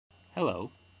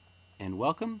Hello, and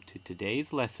welcome to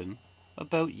today's lesson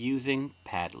about using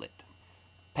Padlet.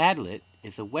 Padlet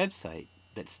is a website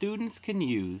that students can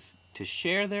use to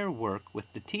share their work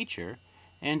with the teacher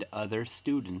and other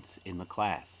students in the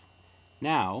class.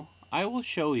 Now, I will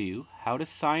show you how to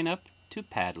sign up to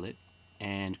Padlet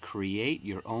and create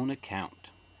your own account.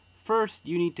 First,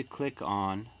 you need to click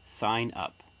on Sign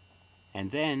Up,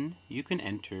 and then you can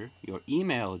enter your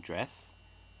email address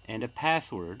and a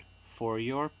password for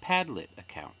your Padlet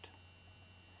account.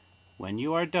 When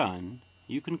you are done,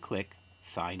 you can click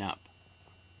Sign Up.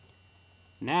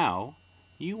 Now,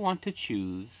 you want to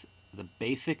choose the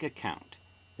basic account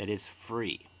that is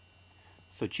free.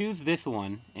 So choose this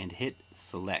one and hit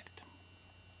Select.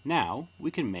 Now, we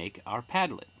can make our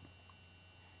Padlet.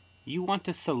 You want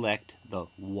to select the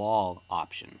Wall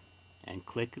option and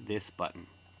click this button.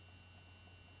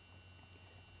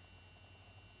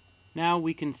 Now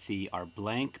we can see our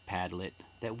blank Padlet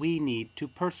that we need to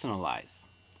personalize.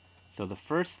 So the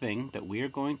first thing that we are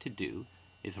going to do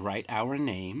is write our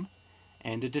name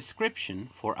and a description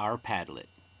for our Padlet.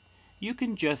 You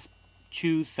can just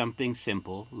choose something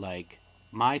simple like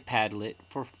My Padlet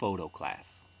for Photo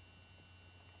Class.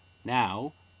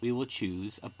 Now we will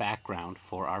choose a background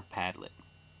for our Padlet.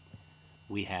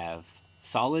 We have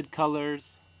solid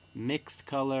colors, mixed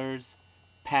colors,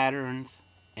 patterns,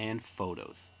 and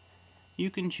photos. You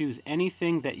can choose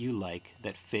anything that you like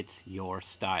that fits your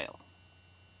style.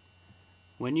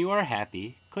 When you are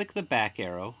happy, click the back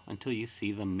arrow until you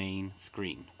see the main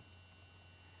screen.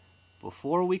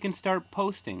 Before we can start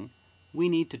posting, we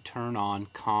need to turn on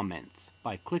comments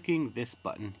by clicking this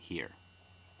button here.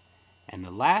 And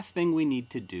the last thing we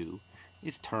need to do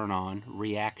is turn on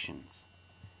reactions.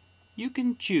 You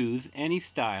can choose any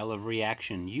style of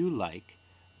reaction you like,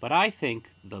 but I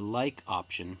think the like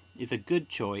option is a good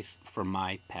choice for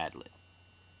my Padlet.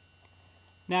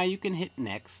 Now you can hit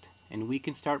next and we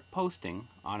can start posting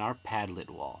on our Padlet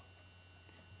wall.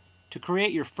 To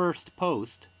create your first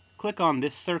post, click on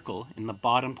this circle in the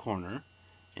bottom corner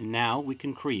and now we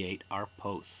can create our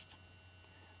post.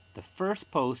 The first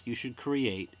post you should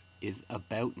create is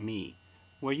About Me,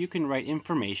 where you can write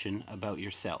information about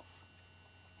yourself.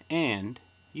 And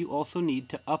you also need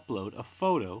to upload a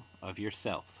photo of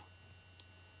yourself.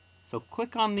 So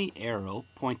click on the arrow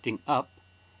pointing up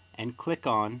and click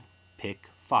on Pick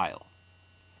File.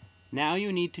 Now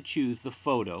you need to choose the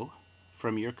photo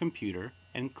from your computer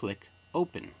and click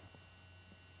Open.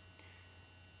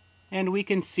 And we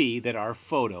can see that our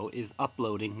photo is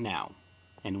uploading now.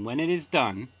 And when it is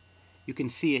done, you can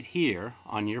see it here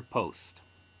on your post.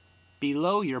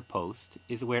 Below your post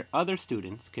is where other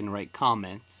students can write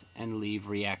comments and leave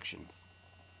reactions.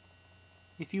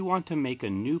 If you want to make a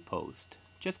new post,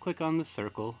 just click on the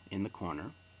circle in the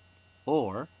corner.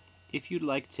 Or, if you'd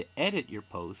like to edit your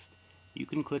post, you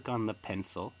can click on the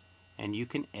pencil and you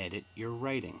can edit your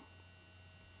writing.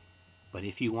 But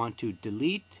if you want to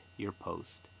delete your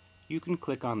post, you can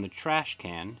click on the trash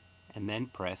can and then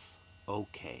press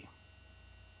OK.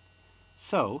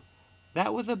 So,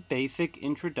 that was a basic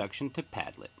introduction to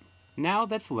Padlet. Now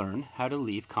let's learn how to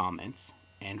leave comments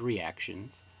and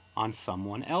reactions on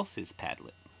someone else's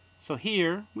Padlet. So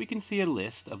here we can see a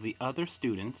list of the other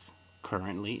students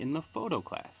currently in the photo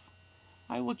class.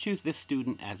 I will choose this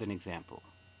student as an example.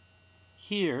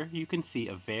 Here you can see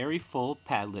a very full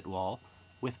Padlet wall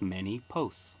with many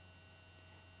posts.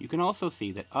 You can also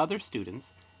see that other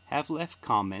students have left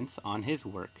comments on his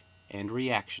work and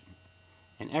reaction,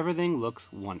 and everything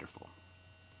looks wonderful.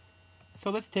 So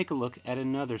let's take a look at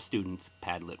another student's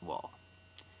Padlet wall.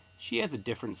 She has a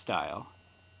different style,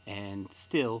 and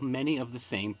still many of the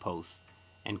same posts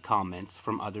and comments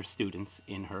from other students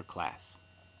in her class.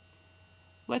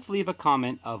 Let's leave a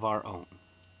comment of our own.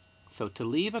 So to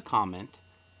leave a comment,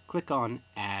 click on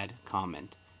Add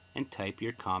Comment and type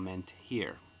your comment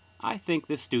here. I think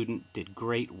this student did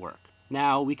great work.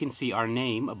 Now we can see our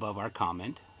name above our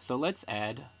comment, so let's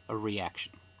add a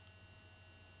reaction.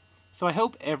 So I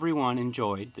hope everyone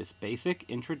enjoyed this basic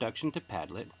introduction to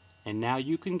Padlet, and now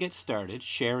you can get started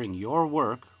sharing your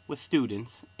work with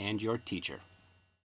students and your teacher.